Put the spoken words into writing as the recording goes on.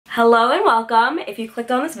Hello and welcome. If you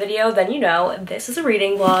clicked on this video, then you know this is a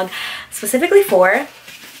reading vlog specifically for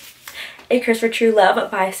A Curse for True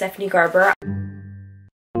Love by Stephanie Garber.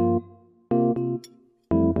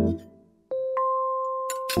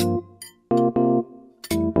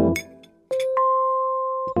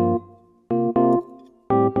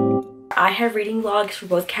 I have reading vlogs for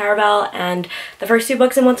both Caraval and the first two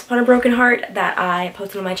books in Once Upon a Broken Heart that I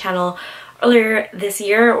posted on my channel earlier this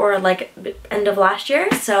year or like end of last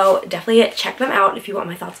year, so definitely check them out if you want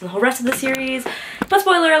my thoughts on the whole rest of the series. But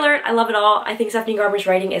spoiler alert, I love it all. I think Stephanie Garber's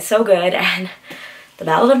writing is so good, and The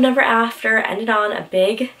Ballad of Never After ended on a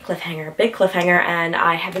big cliffhanger, and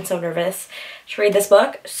I have been so nervous to read this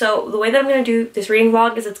book. So the way that I'm going to do this reading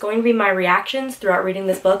vlog is it's going to be my reactions throughout reading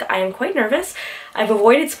this book. I am quite nervous. I've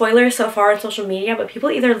avoided spoilers so far on social media, but people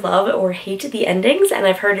either love or hate the endings, and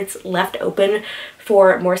I've heard it's left open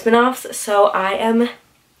for more spin-offs, so I am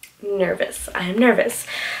nervous.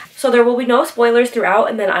 So there will be no spoilers throughout,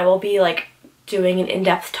 and then I will be like doing an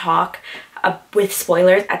in-depth talk with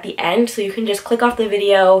spoilers at the end, so you can just click off the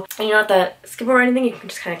video and you don't have to skip over anything. You can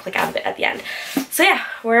just kind of click out of it at the end. So yeah,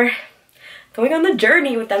 we're going on the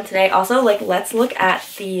journey with them today. Also, like, let's look at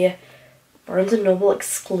the Barnes & Noble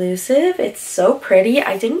exclusive. It's so pretty.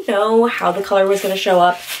 I didn't know how the color was going to show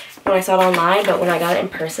up when I saw it online, but when I got it in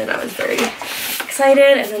person I was very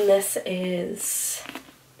excited. And then this is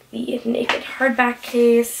the naked hardback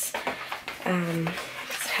case. Does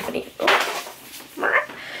it have any...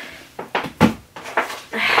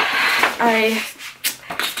 I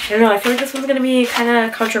don't know, I feel like this one's gonna be kind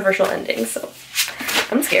of controversial ending, so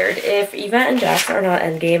I'm scared. If Eva and Jax are not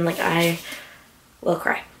endgame, like, I will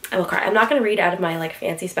cry. I will cry. I'm not gonna read out of my like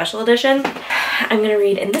fancy special edition. I'm gonna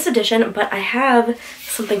read in this edition, but I have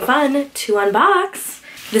something fun to unbox.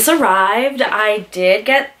 This arrived. I did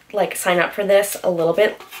get like sign up for this a little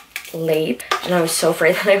bit late, and I was so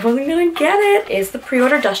afraid that I wasn't gonna get it. Is the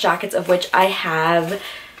pre-order dust jackets, of which I have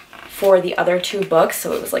for the other two books,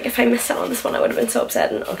 so it was like if I missed out on this one I would have been so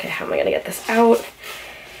upset. And okay, how am I gonna get this out?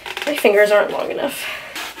 My fingers aren't long enough.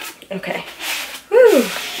 Okay. Woo!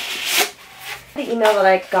 The email that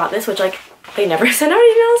I got this, which like they never send out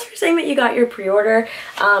emails for saying that you got your pre-order,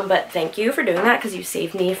 but thank you for doing that because you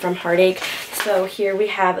saved me from heartache. So here we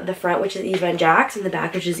have the front, which is Eva and Jax, and the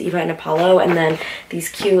back, which is Eva and Apollo, and then these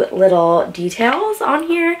cute little details on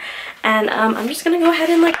here. And I'm just gonna go ahead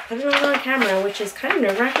and like put it on camera, which is kind of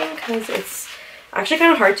nerve-wracking because it's actually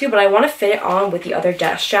kind of hard to, but I want to fit it on with the other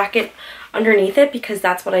dust jacket underneath it, because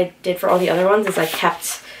that's what I did for all the other ones, is I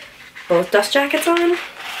kept both dust jackets on.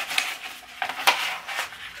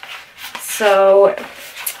 So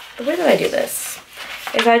the way that I do this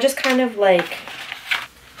is I just kind of like,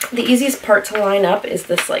 the easiest part to line up is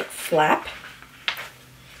this like flap.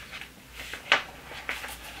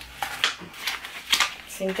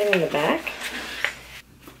 Same thing in the back.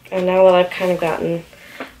 And now that I've kind of gotten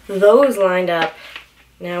those lined up,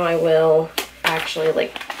 now I will actually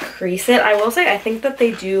like crease it. I will say I think that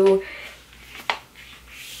they do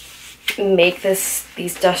make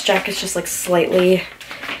these dust jackets just like slightly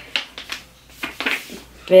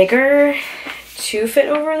bigger to fit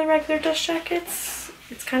over the regular dust jackets.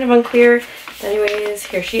 It's kind of unclear. Anyways,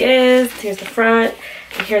 here she is. Here's the front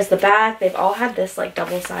and here's the back. They've all had this like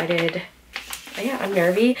double-sided... Yeah, I'm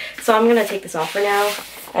nervy, so I'm gonna take this off for now.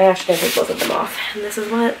 I'm actually gonna take both of them off, and this is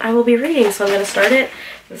what I will be reading. So I'm gonna start it.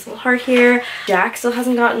 This little heart here. Jack still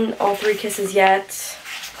hasn't gotten all 3 kisses yet,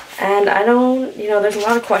 and I don't, you know, there's a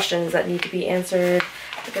lot of questions that need to be answered.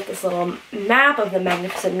 Look at this little map of the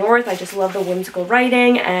Magnificent North. I just love the whimsical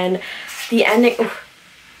writing and the ending. Oof.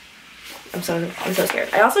 I'm so scared.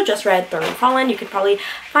 I also just read Thorn and Fallen. You could probably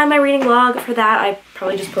find my reading vlog for that. I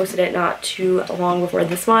probably just posted it not too long before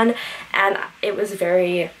this one, and it was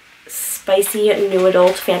very spicy new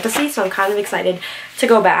adult fantasy, so I'm kind of excited to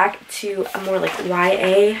go back to a more like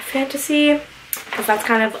YA fantasy, because that's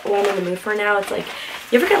kind of what I'm in the mood for now. It's like,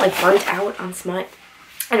 you ever get like burnt out on smut?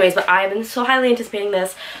 Anyways, but I've been so highly anticipating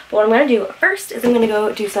this. But what I'm going to do first is I'm going to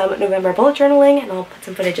go do some November bullet journaling, and I'll put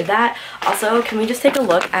some footage of that. Also, can we just take a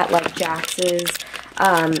look at like Jax's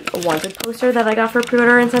wanted poster that I got for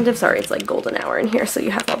pre-order incentive? Sorry, it's like golden hour in here, so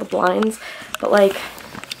you have all the blinds. But like,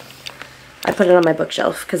 I put it on my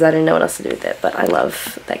bookshelf because I didn't know what else to do with it. But I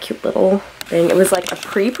love that cute little thing. It was like a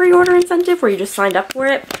pre-order incentive where you just signed up for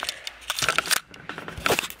it.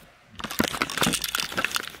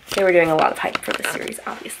 They were doing a lot of hype for this series,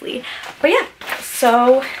 obviously. But yeah,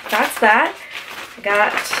 so that's that. I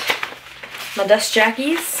got my dust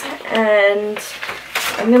jackies, and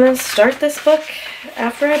I'm gonna start this book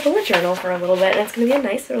after I bullet journal for a little bit, and it's gonna be a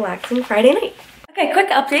nice, relaxing Friday night. Okay, quick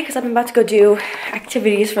update because I'm about to go do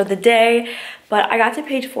activities for the day. But I got to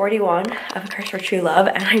page 41 of A Curse for True Love,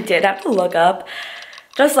 and I did have to look up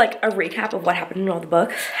just like a recap of what happened in all the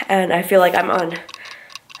books. And I feel like I'm on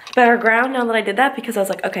better ground now that I did that, because I was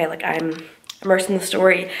like, okay, like I'm immersed in the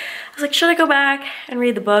story. I was like, should I go back and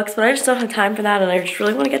read the books? But I just don't have time for that, and I just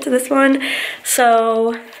really want to get to this one.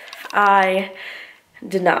 So I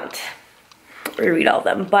did not reread all of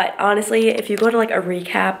them. But honestly, if you go to like a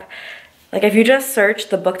recap, like if you just search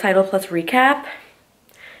the book title plus recap,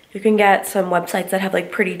 you can get some websites that have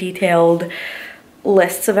like pretty detailed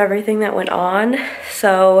lists of everything that went on.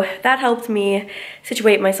 So that helped me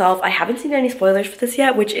situate myself. I haven't seen any spoilers for this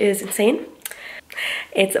yet, which is insane.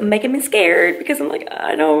 It's making me scared because I'm like,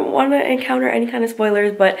 I don't want to encounter any kind of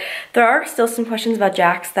spoilers, but there are still some questions about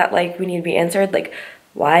Jax that like we need to be answered. Like,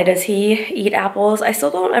 why does he eat apples? I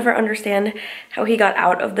still don't ever understand how he got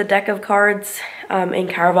out of the deck of cards in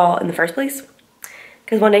Caraval in the first place.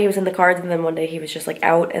 Because one day he was in the cards, and then one day he was just like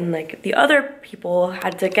out, and like the other people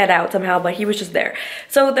had to get out somehow, but he was just there.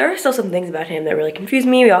 So there are still some things about him that really confuse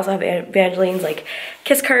me. We also have Evangeline's like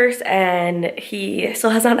kiss curse, and he still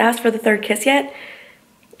has not asked for the third kiss yet.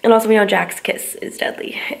 And also we know Jack's kiss is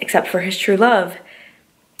deadly, except for his true love.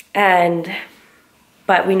 But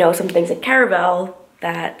we know some things in Caraval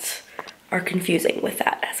that are confusing with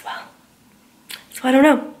that as well. So I don't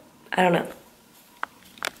know. I don't know.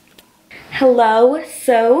 Hello,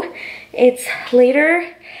 so it's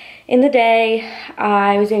later in the day.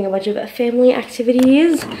 I was doing a bunch of family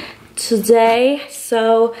activities today,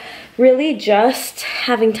 so really just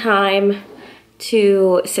having time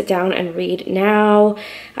to sit down and read now.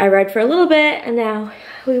 I read for a little bit, and now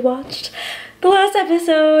we watched the last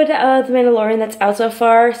episode of The Mandalorian that's out so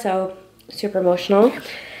far, so super emotional.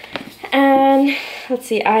 And let's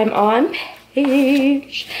see, I'm on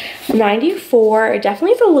page 94. It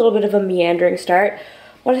definitely is a little bit of a meandering start.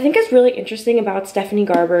 What I think is really interesting about Stephanie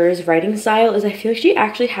Garber's writing style is I feel like she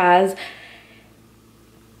actually has,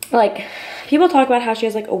 like, people talk about how she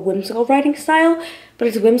has like a whimsical writing style, but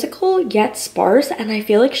it's whimsical yet sparse, and I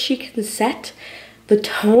feel like she can set the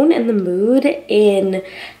tone and the mood in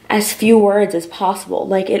as few words as possible.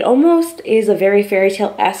 Like, it almost is a very fairy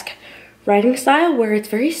tale-esque writing style where it's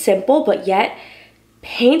very simple but yet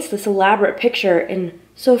paints this elaborate picture in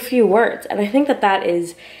so few words. And I think that that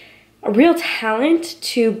is a real talent,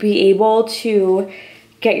 to be able to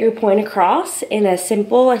get your point across in as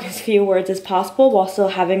simple and as few words as possible while still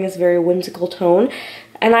having this very whimsical tone.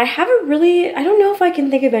 And I don't know if I can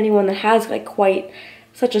think of anyone that has like quite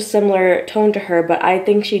such a similar tone to her, but I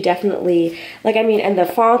think she definitely, like, I mean, and the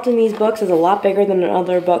font in these books is a lot bigger than in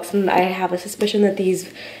other books, and I have a suspicion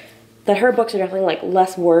that her books are definitely like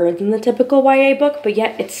less words than the typical YA book, but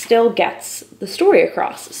yet it still gets the story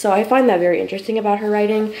across. So I find that very interesting about her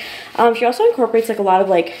writing. She also incorporates like a lot of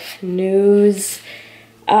like news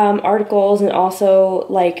articles, and also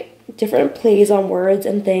like different plays on words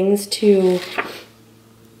and things to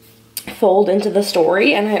fold into the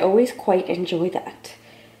story, and I always quite enjoy that.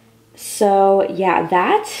 So yeah,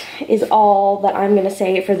 that is all that I'm gonna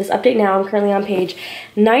say for this update now. I'm currently on page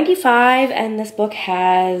 95, and this book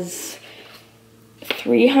has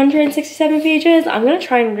 367 pages. I'm gonna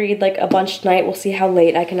try and read like a bunch tonight. We'll see how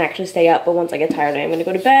late I can actually stay up, but once I get tired, I'm gonna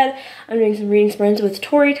go to bed. I'm doing some reading sprints with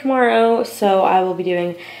Tori tomorrow, so I will be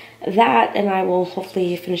doing that, and I will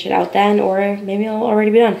hopefully finish it out then, or maybe I'll already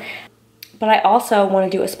be done. But I also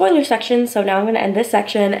want to do a spoiler section, so now I'm gonna end this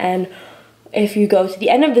section, and if you go to the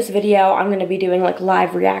end of this video, I'm going to be doing like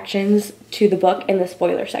live reactions to the book in the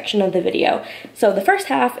spoiler section of the video. So the first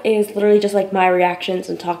half is literally just like my reactions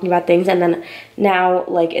and talking about things, and then now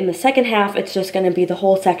like in the second half, it's just going to be the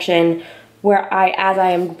whole section where as I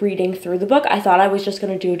am reading through the book. I thought I was just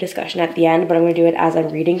going to do a discussion at the end, but I'm going to do it as I'm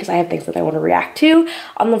reading because I have things that I want to react to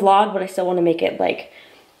on the vlog, but I still want to make it like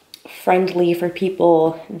friendly for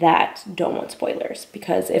people that don't want spoilers,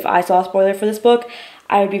 because if I saw a spoiler for this book,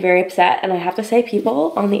 I would be very upset. And I have to say,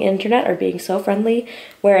 people on the internet are being so friendly,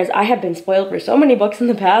 whereas I have been spoiled for so many books in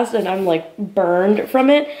the past and I'm like burned from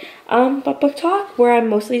it. But Book Talk, where I'm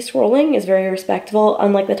mostly scrolling, is very respectful,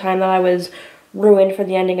 unlike the time that I was ruined for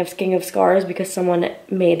the ending of King of Scars because someone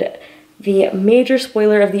made the major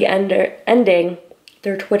spoiler of the ending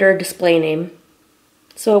their Twitter display name.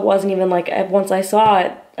 So it wasn't even like, once I saw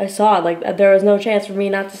it, like there was no chance for me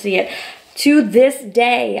not to see it. To this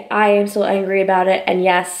day, I am still angry about it, and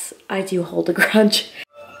yes, I do hold a grudge.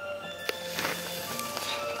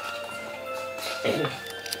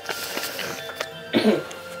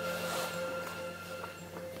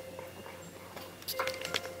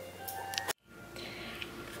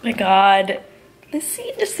 My god, this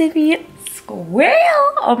scene just made me squeal.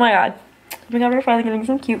 Oh my god. Oh my god, we're finally getting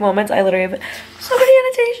some cute moments. I literally have so many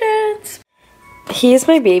annotations. He is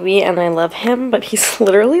my baby and I love him, but he's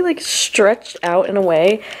literally like stretched out in a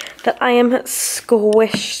way that I am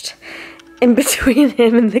squished in between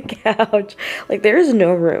him and the couch. Like there is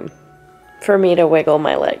no room for me to wiggle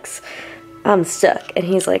my legs. I'm stuck. And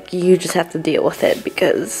he's like, you just have to deal with it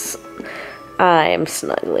because I am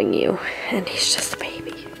snuggling you. And he's just a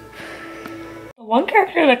baby. The one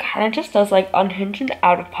character that kind of just does like unhinged and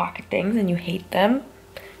out of pocket things and you hate them,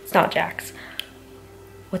 it's not Jax.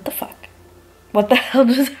 What the fuck? What the hell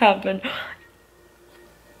just happened?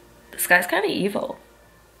 This guy's kind of evil.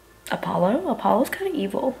 Apollo's kind of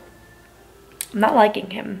evil. I'm not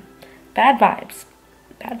liking him. Bad vibes.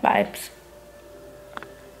 Bad vibes.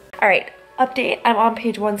 Alright, update. I'm on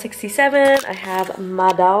page 167. I have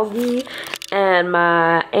my doggy and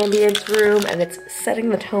my ambience room, and it's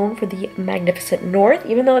setting the tone for the magnificent north.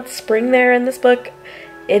 Even though it's spring there in this book,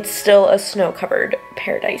 it's still a snow-covered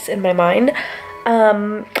paradise in my mind.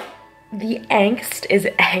 The angst is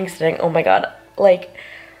angsting. Oh my god. Like,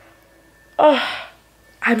 oh,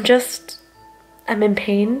 I'm in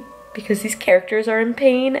pain because these characters are in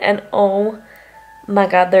pain, and oh my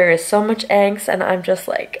god, there is so much angst, and I'm just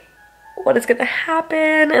like, what is gonna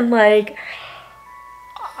happen? And like,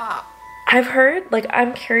 I've heard, like,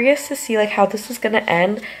 I'm curious to see like how this is gonna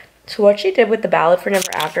end. So what she did with the Ballad for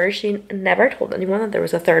Never After, she never told anyone that there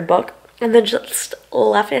was a third book and then just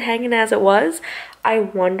left it hanging as it was. I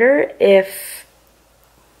wonder if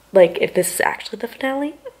this is actually the finale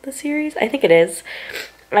of the series. I think it is.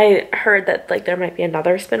 I heard that like there might be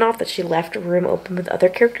another spin-off, that she left room open with other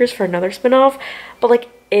characters for another spin-off. But like,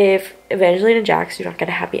 if Evangeline and Jax do not get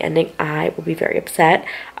a happy ending, I will be very upset.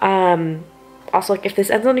 Also, like, if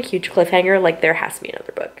this ends on a huge cliffhanger, like, there has to be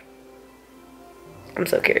another book. I'm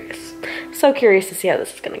so curious. So curious to see how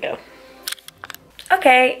this is gonna go.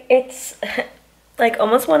 Okay, it's like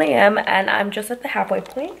almost 1 a.m. and I'm just at the halfway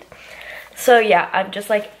point. So yeah, I'm just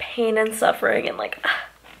like pain and suffering and like, I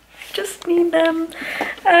just need them.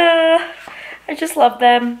 I just love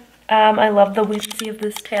them. I love the whimsy of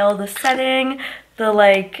this tale, the setting, the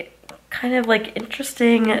like kind of like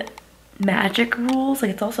interesting magic rules.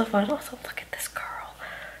 Like, it's also fun. Also, look at this girl.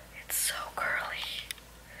 It's so curly.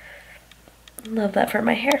 Love that for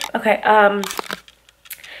my hair. Okay,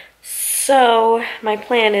 so my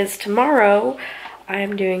plan is tomorrow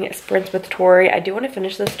I'm doing sprints with Tori. I do want to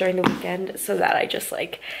finish this during the weekend so that I just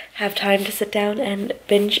like have time to sit down and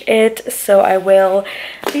binge it. So I will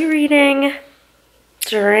be reading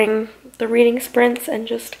during the reading sprints and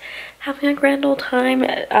just having a grand old time,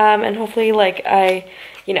 and hopefully like I,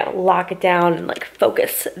 you know, lock it down and like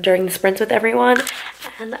focus during the sprints with everyone.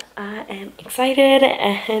 And I am excited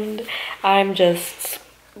and I'm just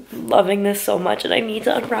loving this so much, and I need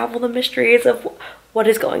to unravel the mysteries of what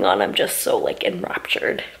is going on. I'm just so like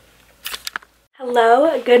enraptured.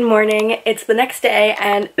 Hello, good morning. It's the next day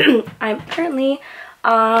and I'm currently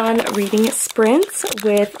on reading sprints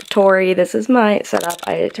with Tori. This is my setup.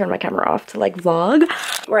 I turned my camera off to like vlog.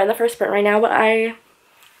 We're in the first sprint right now, but I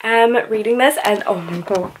am reading this and oh my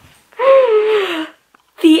god.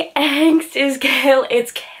 The angst is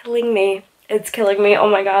it's killing me. It's killing me. Oh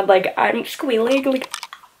my god, like I'm squealing. Like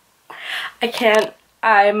I can't.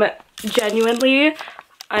 I'm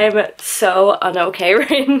so unokay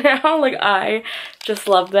right now. Like I just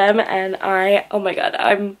love them and oh my god,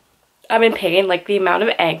 I'm in pain. Like the amount of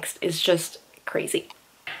angst is just crazy.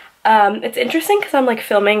 It's interesting because I'm like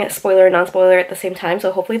filming spoiler and non-spoiler at the same time,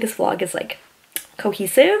 so hopefully this vlog is like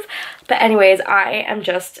cohesive. But anyways, I am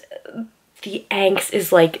just, the angst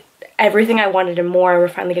is like everything I wanted and more. We're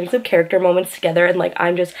finally getting some character moments together and like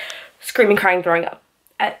I'm just screaming, crying, throwing up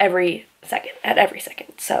at every second.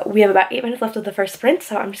 So we have about 8 minutes left of the first sprint,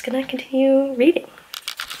 so I'm just gonna continue reading.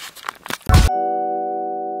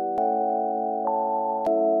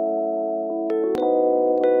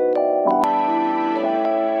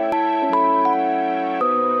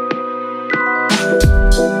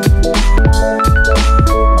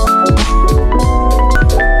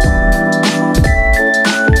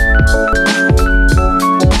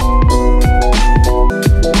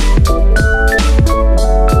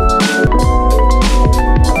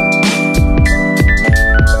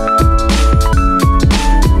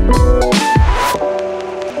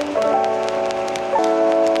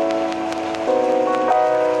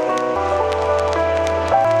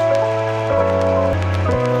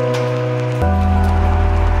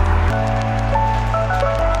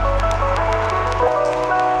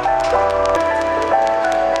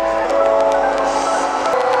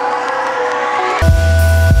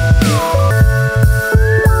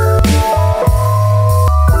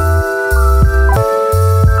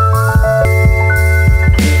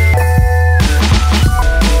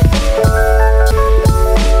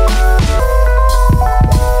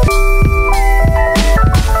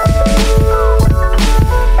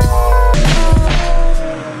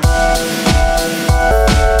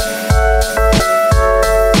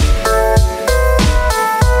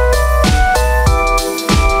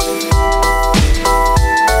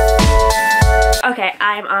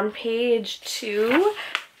 I'm on page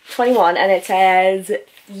 221 and it says,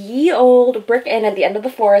 "Ye old brick inn at the end of the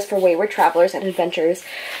forest for wayward travelers and adventurers."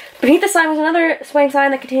 Beneath the sign was another swaying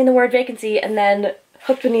sign that contained the word vacancy, and then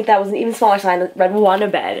hooked beneath that was an even smaller sign that read "Want a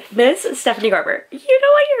bed." Miss Stephanie Garber, you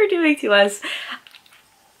know what you're doing to us.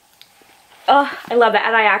 Oh, I love that.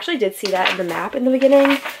 And I actually did see that in the map in the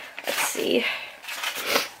beginning. Let's see.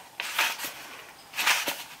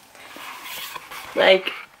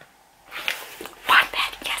 Like, want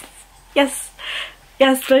bed, yes, yes,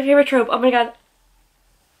 yes, my favorite trope. Oh my god.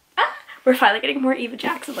 Ah, we're finally getting more Eva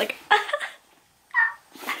Jackson, like,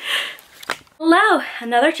 Hello,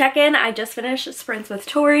 another check-in. I just finished sprints with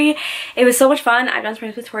Tori. It was so much fun. I've done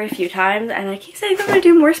sprints with Tori a few times and I keep saying I'm gonna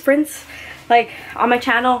do more sprints like on my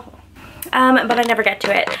channel, but I never get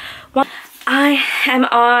to it. Well, I am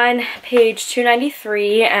on page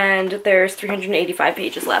 293 and there's 385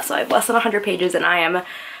 pages left, so I have less than 100 pages and I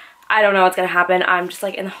don't know what's gonna happen. I'm just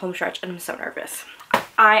like in the home stretch and I'm so nervous.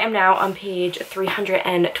 I am now on page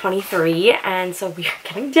 323 and so we are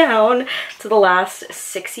getting down to the last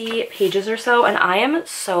 60 pages or so and I am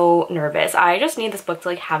so nervous. I just need this book to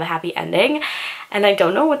like have a happy ending and I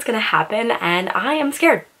don't know what's gonna happen and I am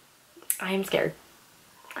scared. I am scared.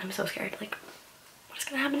 I'm so scared. Like, what's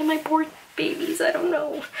gonna happen to my poor babies? I don't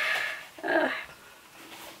know.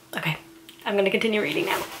 Okay, I'm gonna continue reading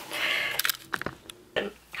now.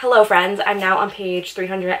 Hello friends, I'm now on page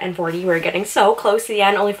 340. We're getting so close to the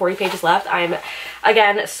end, only 40 pages left. I'm,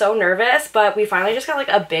 again, so nervous, but we finally just got like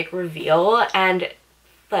a big reveal and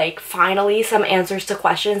like finally some answers to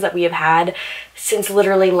questions that we have had since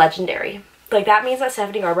literally Legendary. Like that means that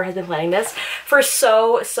Stephanie Garber has been planning this for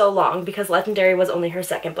so long because Legendary was only her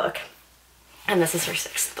second book and this is her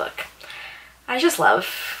 6th book. I just love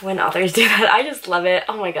when authors do that. I just love it.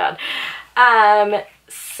 Oh my god.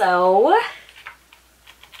 So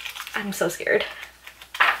I'm so scared.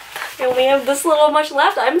 I only have this little much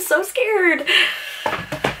left. I'm so scared.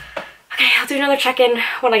 Okay, I'll do another check-in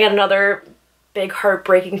when I get another big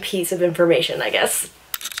heartbreaking piece of information, I guess.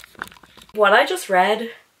 What I just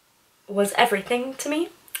read was everything to me.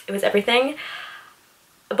 It was everything.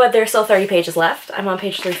 But there's still 30 pages left. I'm on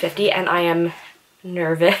page 350 and I am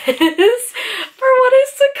nervous for what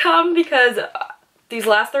is to come because these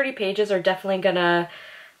last 30 pages are definitely gonna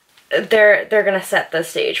they're gonna set the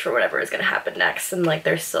stage for whatever is gonna happen next, and like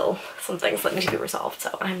there's still some things that need to be resolved,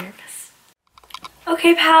 so I'm nervous.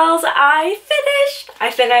 Okay pals, I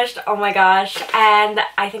finished, oh my gosh, and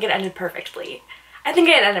I think it ended perfectly.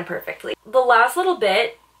 The last little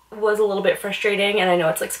bit was a little bit frustrating and I know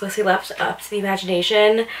it's like supposed to be left up to the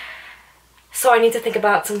imagination, so I need to think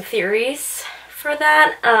about some theories for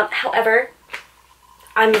that. However,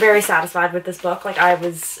 I'm very satisfied with this book. Like, I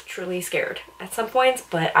was truly scared at some points,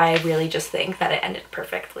 but I really just think that it ended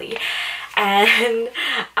perfectly. And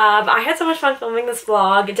I had so much fun filming this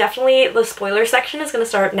vlog. Definitely the spoiler section is going to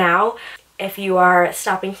start now. If you are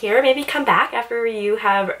stopping here, maybe come back after you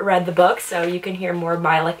have read the book so you can hear more of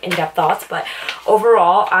my like in-depth thoughts. But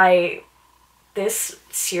overall, this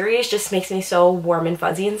series just makes me so warm and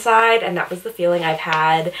fuzzy inside, and that was the feeling I've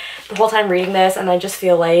had the whole time reading this. And I just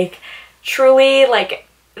feel like truly like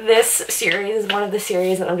this series is one of the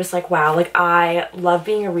series that I'm just like, wow, like I love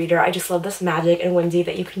being a reader. I just love this magic and whimsy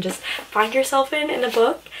that you can just find yourself in a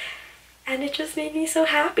book, and it just made me so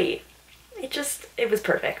happy. It was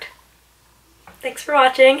perfect. Thanks for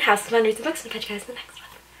watching. Have some fun reading books and catch you guys in the next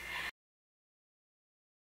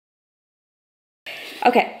one.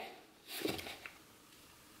 Okay.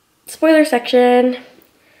 Spoiler section.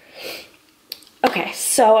 Okay,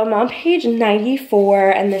 so I'm on page 94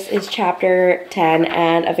 and this is chapter 10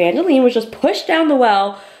 and Evangeline was just pushed down the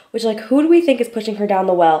well, which like who do we think is pushing her down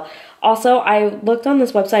the well? Also, I looked on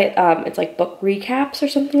this website, it's like book recaps or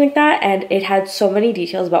something like that, and it had so many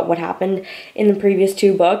details about what happened in the previous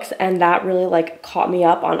 2 books, and that really like caught me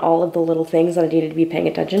up on all of the little things that I needed to be paying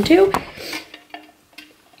attention to.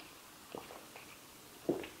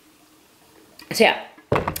 So yeah.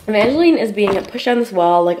 Evangeline is being pushed down this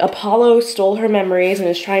well. Like Apollo stole her memories and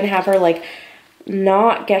is trying to have her like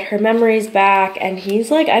not get her memories back, and he's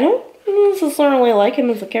like, I don't necessarily like him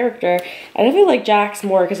as a character. I definitely like Jax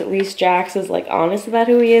more because at least Jax is like honest about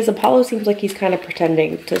who he is. Apollo seems like he's kind of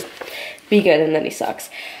pretending to be good and then he sucks.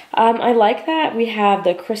 I like that we have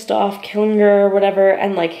the Christoph Killinger or whatever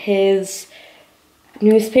and like his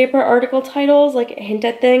newspaper article titles like hint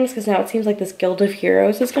at things, because now it seems like this Guild of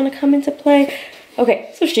Heroes is going to come into play.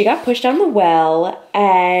 Okay, so she got pushed down the well,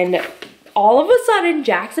 and all of a sudden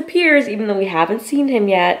Jax appears, even though we haven't seen him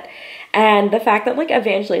yet. And the fact that like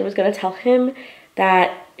Evangeline was going to tell him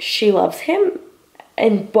that she loves him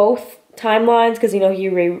in both timelines because, you know,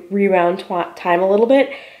 you rewound time a little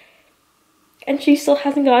bit. And she still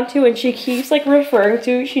hasn't gone to, and she keeps like referring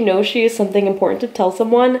to, she knows she has something important to tell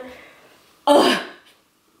someone. Ugh.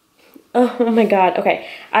 Oh my god. Okay.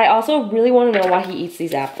 I also really want to know why he eats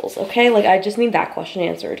these apples, okay? Like, I just need that question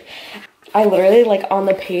answered. I literally, like, on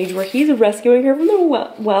the page where he's rescuing her from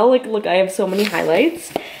the well, like, look, I have so many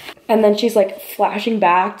highlights. And then she's, like, flashing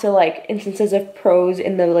back to, like, instances of prose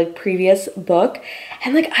in the, like, previous book.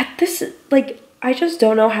 And, like, I just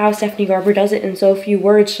don't know how Stephanie Garber does it in so few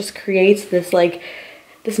words, just creates this, like,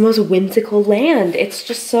 this most whimsical land. It's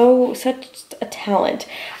just such a talent.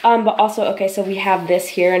 But also, okay, so we have this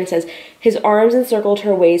here, and it says, his arms encircled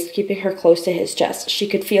her waist, keeping her close to his chest. She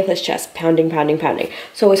could feel his chest pounding, pounding, pounding.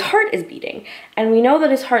 So his heart is beating. And we know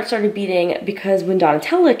that his heart started beating because when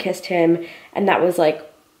Donatella kissed him, and that was like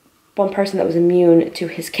one person that was immune to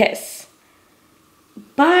his kiss.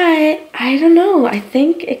 But I don't know. I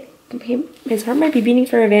think his heart might be beating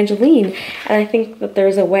for Evangeline, and I think that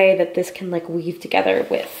there's a way that this can like weave together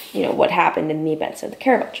with, you know, what happened in the events of the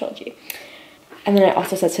Caraval trilogy. And then it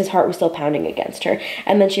also says his heart was still pounding against her,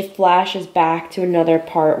 and then she flashes back to another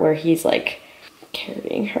part where he's like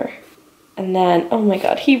carrying her, and then, oh my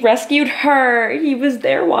god, he rescued her. He was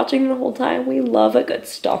there watching the whole time. We love a good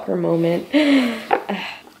stalker moment.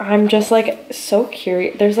 I'm just like so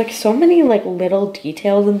curious. There's like so many like little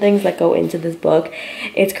details and things that go into this book.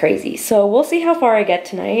 It's crazy. So we'll see how far I get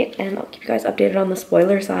tonight, and I'll keep you guys updated on the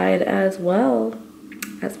spoiler side as well.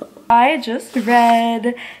 I just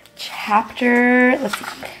read chapter, let's see,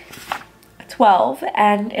 12,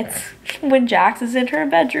 and it's when Jax is in her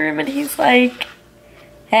bedroom and he's like,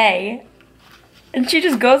 hey, and she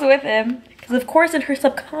just goes with him because of course in her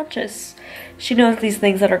subconscious she knows these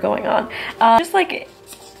things that are going on. Just like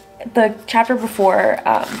the chapter before,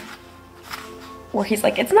 where he's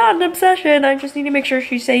like, it's not an obsession, I just need to make sure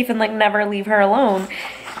she's safe and like never leave her alone.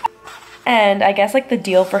 And I guess like the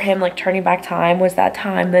deal for him like turning back time was that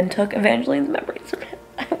time then took Evangeline's memories from him.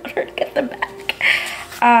 I want her to get them back.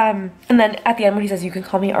 And then at the end when he says, you can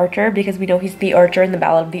call me Archer, because we know he's the Archer in the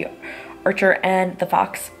Ballad of the Archer and the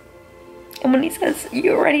Fox. And when he says,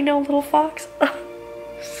 you already know, little fox.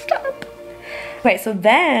 Stop. Okay, so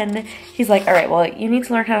then he's like, all right, well, you need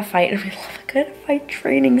to learn how to fight. And we love a good fight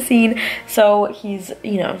training scene. So he's,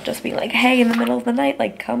 you know, just being like, hey, in the middle of the night,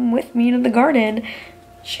 like, come with me to the garden.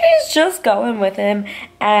 She's just going with him.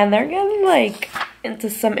 And they're getting, like, into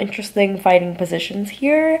some interesting fighting positions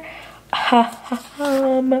here.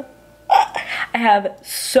 I have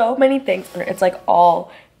so many things. It's, like,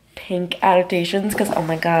 all pink annotations. Because, oh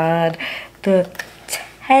my god, the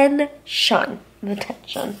tension.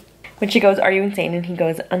 When she goes, are you insane? And he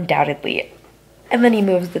goes, undoubtedly. And then he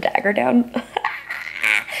moves the dagger down.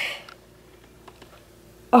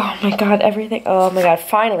 Oh my god, everything. Oh my god,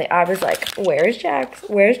 finally. I was like, where's Jax?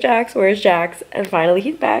 Where's Jax? Where's Jax? And finally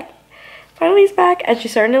he's back. Finally he's back. And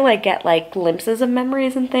she's starting to like get like glimpses of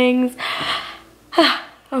memories and things. Oh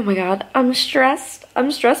my god, I'm stressed.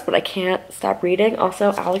 But I can't stop reading.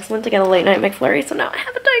 Also, Alex went to get a late night McFlurry, so now I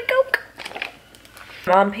have a Diet Coke.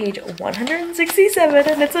 I'm on page 167,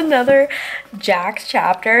 and it's another Jax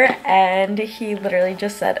chapter, and he literally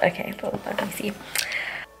just said, okay, let me see.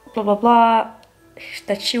 Blah, blah, blah.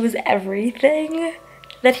 That she was everything.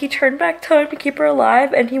 That he turned back time to keep her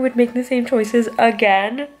alive, and he would make the same choices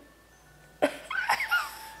again.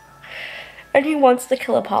 And he wants to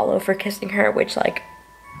kill Apollo for kissing her, which, like,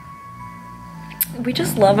 we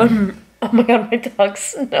just love him. Oh my god, my dog's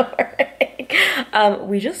snoring.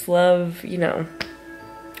 We just love, you know,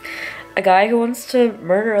 a guy who wants to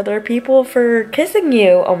murder other people for kissing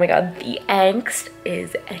you. Oh my god, the angst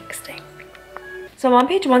is angsting. So I'm on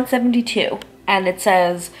page 172, and it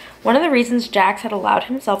says, one of the reasons Jax had allowed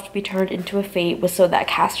himself to be turned into a Fate was so that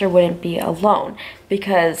Castor wouldn't be alone,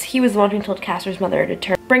 because he was the one who told Castor's mother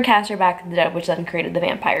to bring Castor back to the dead, which then created the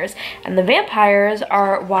vampires. And the vampires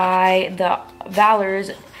are why the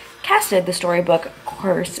Valors casted the storybook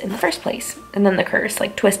curse in the first place. And then the curse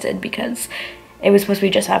like twisted because it was supposed to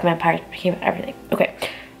be just how vampires became everything. Okay,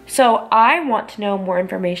 so I want to know more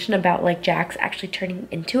information about like Jax actually turning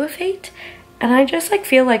into a Fate. And I just like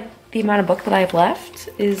feel like the amount of book that I have left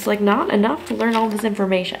is like not enough to learn all this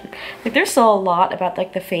information. Like there's still a lot about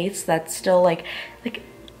like the Fates that's still like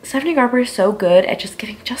Stephanie Garber is so good at just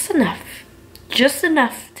giving just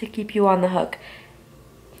enough to keep you on the hook.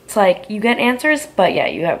 It's like you get answers, but yeah,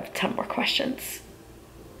 you have a ton more questions.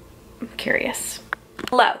 I'm curious.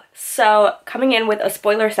 Hello, so coming in with a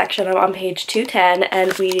spoiler section, I'm on page 210,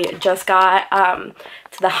 and we just got to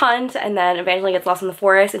the hunt, and then Evangeline gets lost in the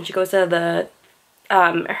forest, and she goes to the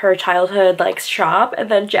her childhood like shop, and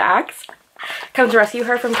then Jax comes to rescue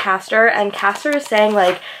her from Castor, and Castor is saying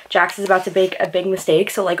like Jax is about to make a big mistake,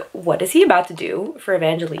 so like what is he about to do for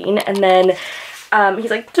Evangeline? And then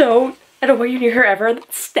he's like, I don't want you near her ever, and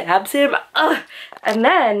stabs him. Ugh. And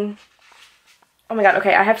then, oh my god,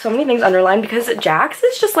 okay, I have so many things underlined because Jax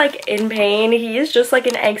is just like in pain. He is just like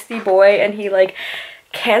an angsty boy, and he like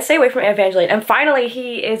can't stay away from Evangeline. And finally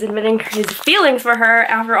he is admitting his feelings for her.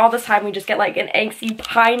 After all this time we just get like an angsty,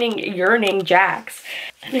 pining, yearning Jax.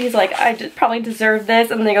 And he's like, I probably deserve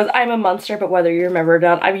this. And then he goes, I'm a monster, but whether you remember or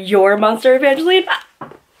not, I'm your monster, Evangeline.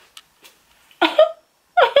 I'm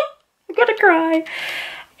gonna cry.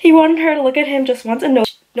 He wanted her to look at him just once and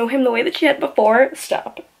know him the way that she had before.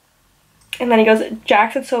 Stop. And then he goes,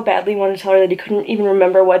 Jax had so badly wanted to tell her that he couldn't even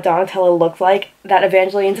remember what Donatella looked like, that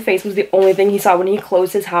Evangeline's face was the only thing he saw when he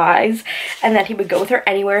closed his eyes, and that he would go with her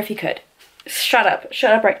anywhere if he could. Shut up.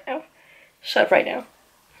 Shut up right now. Shut up right now.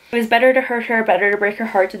 It was better to hurt her, better to break her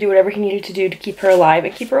heart, to do whatever he needed to do to keep her alive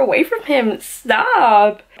and keep her away from him.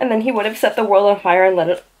 Stop. And then he would have set the world on fire and let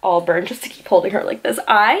it all burn just to keep holding her like this.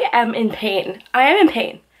 I am in pain. I am in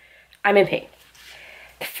pain. I'm in pain.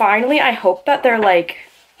 Finally, I hope that they're like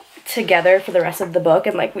together for the rest of the book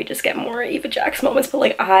and like we just get more Eva Jax moments, but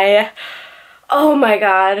like oh my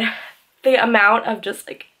god, the amount of just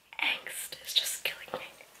like angst is just killing me.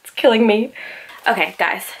 It's killing me. Okay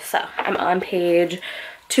guys, so I'm on page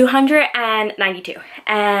 292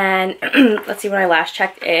 and let's see, when I last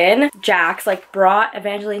checked in, Jax like brought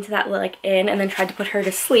Evangeline to that like inn and then tried to put her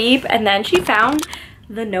to sleep, and then she found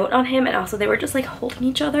the note on him, and also they were just like holding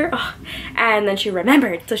each other. Oh. And then she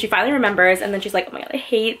remembered, so she finally remembers, and then she's like, oh my god, I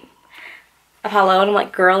hate Apollo. And I'm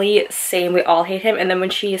like, girly, same, we all hate him. And then when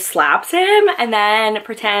she slaps him and then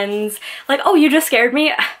pretends like, oh, you just scared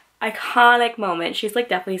me, iconic moment. She's like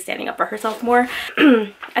definitely standing up for herself more.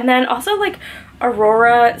 And then also like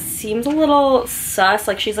Aurora seems a little sus,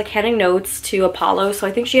 like she's like handing notes to Apollo, so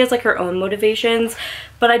I think she has like her own motivations,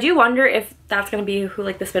 but I do wonder if that's gonna be who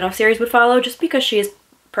like the spin-off series would follow, just because she has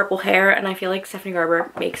purple hair, and I feel like Stephanie Garber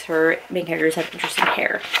makes her main characters have interesting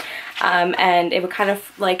hair. And it would kind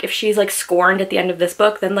of like, if she's like scorned at the end of this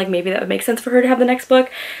book, then like maybe that would make sense for her to have the next book.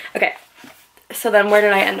 Okay, so then where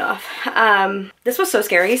did I end off? This was so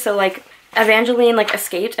scary. So like Evangeline like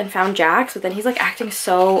escaped and found Jax, but then he's like acting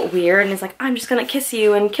so weird and he's like, I'm just gonna kiss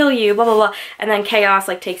you and kill you, blah blah blah. And then Chaos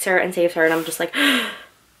like takes her and saves her, and I'm just like,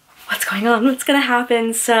 what's going on? What's gonna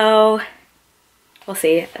happen? So we'll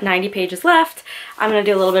see. 90 pages left. I'm gonna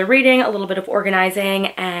do a little bit of reading, a little bit of organizing,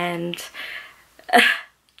 and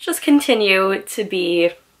just continue to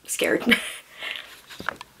be scared.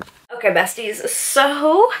 Okay, besties,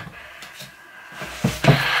 so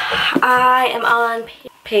I am on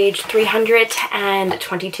page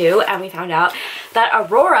 322, and we found out that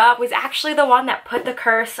Aurora was actually the one that put the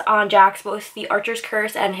curse on Jax, both the Archer's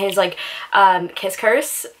curse and his like kiss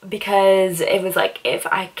curse, because it was like, if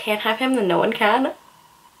I can't have him, then no one can.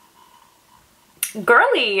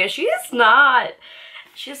 Girly, she's not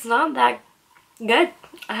that good.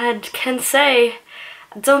 I can say,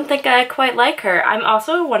 I don't think I quite like her. I'm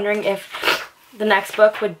also wondering if the next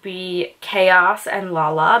book would be Chaos and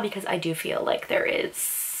Lala, because I do feel like there is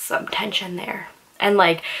some tension there. And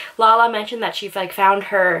like Lala mentioned that she like found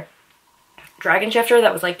her dragon shifter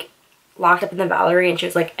that was like locked up in the Valerie, and she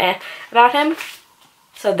was like about him.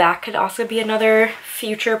 So that could also be another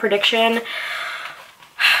future prediction.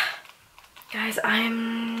 Guys,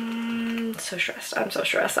 I'm so stressed. I'm so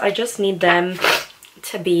stressed. I just need them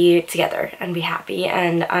to be together and be happy,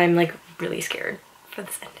 and I'm like really scared for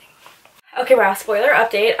this ending. Okay, wow, spoiler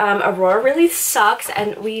update. Aurora really sucks,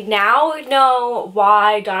 and we now know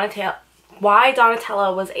why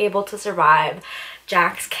Donatella was able to survive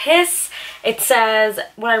Jax's kiss. It says,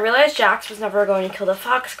 when I realized Jax was never going to kill the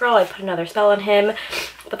fox girl, I put another spell on him,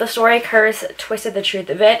 but the story curse twisted the truth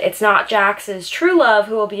of it. It's not Jax's true love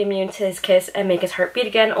who will be immune to his kiss and make his heart beat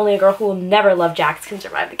again. Only a girl who will never love Jax can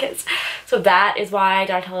survive the kiss. So that is why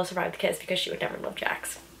Donatella survived the kiss, because she would never love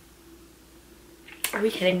Jax. Are we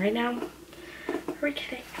kidding right now? Are we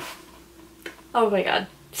kidding? Oh my god,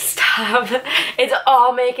 stop. It's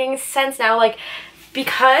all making sense now. Like,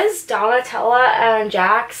 because Donatella and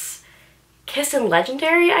Jax kissed in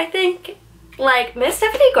Legendary, I think, like, Miss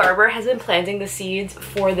Stephanie Garber has been planting the seeds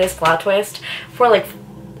for this plot twist for like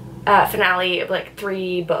finale of like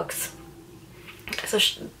 3 books. So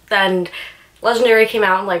then Legendary came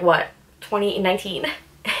out in like what, 2019?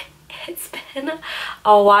 It's been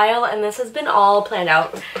a while, and this has been all planned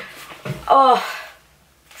out. Oh,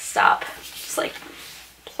 stop. Just like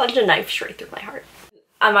plunge a knife straight through my heart.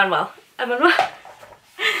 I'm unwell. I'm unwell.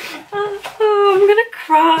 Oh, I'm gonna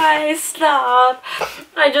cry. Stop.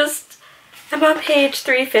 I'm on page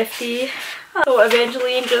 350. So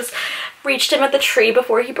Evangeline just reached him at the tree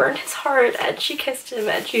before he burned his heart, and she kissed him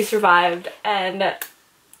and she survived, and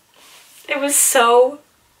it was so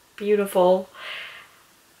beautiful.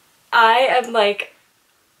 I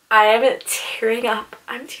am tearing up.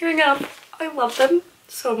 I'm tearing up. I love them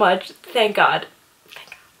so much. Thank God. Thank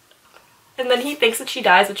God. And then he thinks that she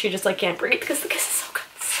dies, but she just like can't breathe because the kiss is so good.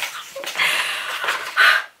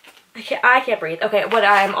 I can't breathe. Okay, what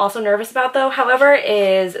I'm also nervous about though, however,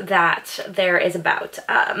 is that there is about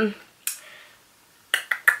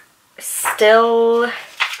still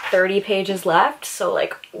 30 pages left. So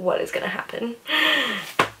like, what is gonna happen?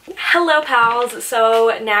 Hello pals.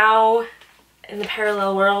 So now in the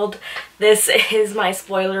parallel world, this is my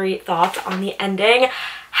spoilery thoughts on the ending.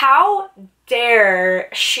 How dare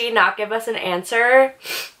she not give us an answer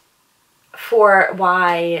for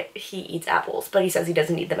why he eats apples, but he says he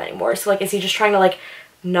doesn't need them anymore. So like, is he just trying to like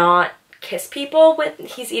not kiss people when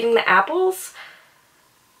he's eating the apples?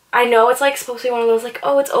 I know it's like supposed to be one of those like,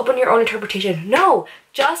 oh, it's open to your own interpretation. No,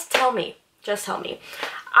 just tell me. Just tell me.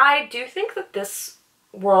 I do think that this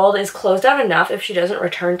world is closed down enough if she doesn't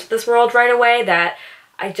return to this world right away that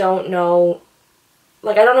I don't know,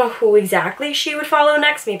 like I don't know who exactly she would follow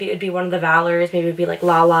next. Maybe it would be one of the Valors, maybe it would be like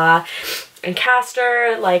Lala and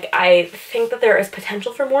Castor. Like I think that there is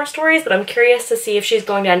potential for more stories, but I'm curious to see if she's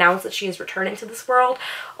going to announce that she is returning to this world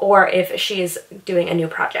or if she's doing a new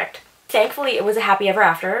project. Thankfully it was a happy ever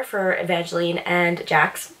after for Evangeline and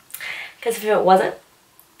Jax, because if it wasn't,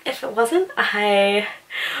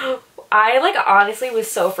 I like honestly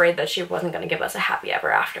was so afraid that she wasn't going to give us a happy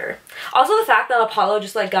ever after. Also the fact that Apollo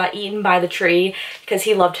just like got eaten by the tree because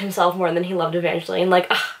he loved himself more than he loved Evangeline. Like,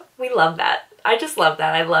 ugh, we love that. I just love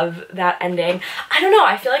that. I love that ending. I don't know.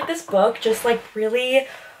 I feel like this book just like really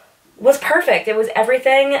was perfect. It was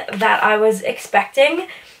everything that I was expecting.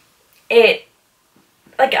 It,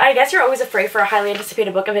 like, I guess you're always afraid for a highly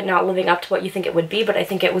anticipated book of it not living up to what you think it would be, but I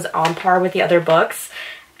think it was on par with the other books.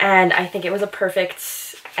 And I think it was a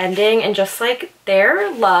perfect ending, and just like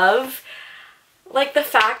their love, like the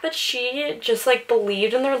fact that she just like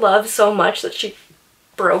believed in their love so much that she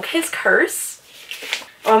broke his curse.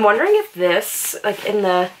 Oh, I'm wondering if this, like in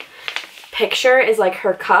the picture, is like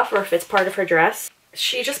her cuff or if it's part of her dress.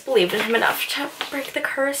 She just believed in him enough to break the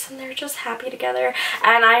curse, and they're just happy together.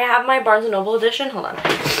 And I have my Barnes & Noble edition, hold on.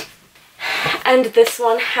 And this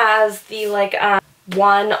one has the like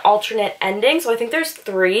one alternate ending, so I think there's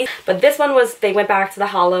 3, but this one was they went back to the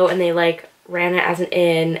Hollow and they like ran it as an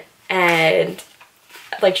inn, and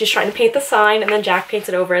like she's trying to paint the sign and then Jack paints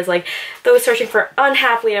it over as like those searching for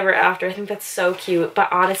unhappily ever after. I think that's so cute, but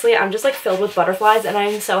honestly I'm just like filled with butterflies and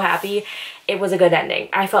I'm so happy it was a good ending.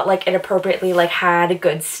 I felt like it appropriately like had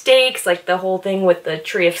good stakes, like the whole thing with the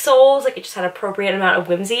Tree of Souls, like it just had appropriate amount of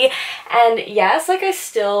whimsy. And yes, like I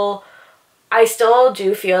still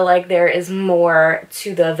do feel like there is more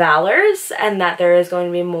to the Valors and that there is going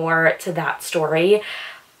to be more to that story,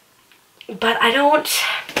 but I don't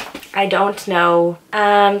know.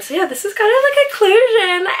 So yeah, this is kind of like a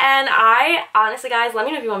conclusion, and I honestly, guys, let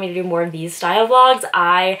me know if you want me to do more of these style vlogs.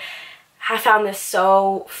 I have found this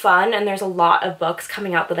so fun, and there's a lot of books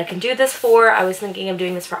coming out that I can do this for. I was thinking of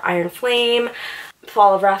doing this for Iron Flame,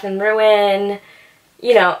 Fall of Wrath and Ruin.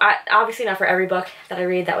 You know, obviously not for every book that I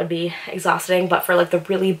read, that would be exhausting, but for like the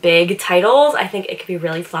really big titles, I think it could be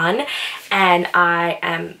really fun, and I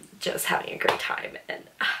am just having a great time. And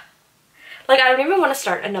like, I don't even want to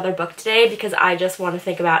start another book today because I just want to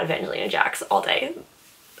think about Evangeline and Jax all day.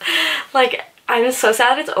 Like, I'm so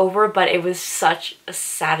sad it's over, but it was such a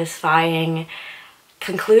satisfying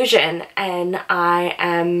conclusion, and I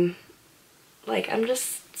am like, I'm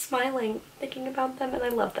just smiling thinking about them, and I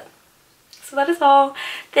love them. So that is all.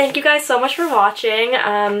 Thank you guys so much for watching.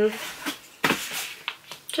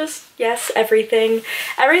 Just, yes, everything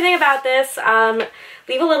about this.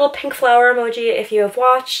 Leave a little pink flower emoji if you have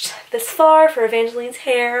watched this far for Evangeline's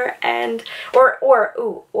hair, and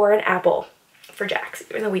or an apple for Jax,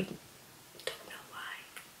 even though we don't know why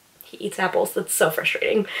he eats apples. That's so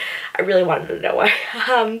frustrating. I really wanted to know why.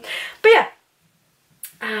 But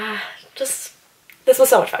yeah, just, this was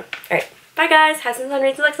so much fun. All right. Bye guys, have some fun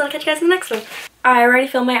reads and I'll catch you guys in the next one. I already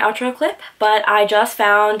filmed my outro clip, but I just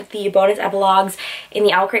found the bonus epilogues in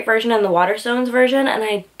the Owl Crate version and the Waterstones version, and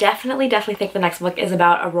I definitely think the next book is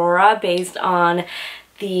about Aurora based on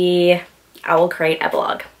the Owl Crate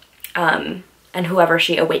epilogue, and whoever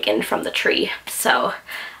she awakened from the tree. So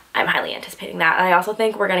I'm highly anticipating that. And I also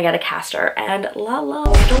think we're gonna get a Castor and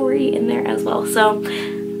Lala story in there as well. So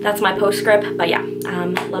that's my postscript, but yeah,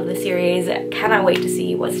 love the series. Cannot wait to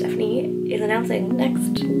see what Stephanie is announcing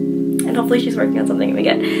next. and hopefully she's working on something and we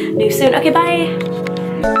get news soon. Okay,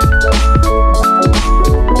 bye!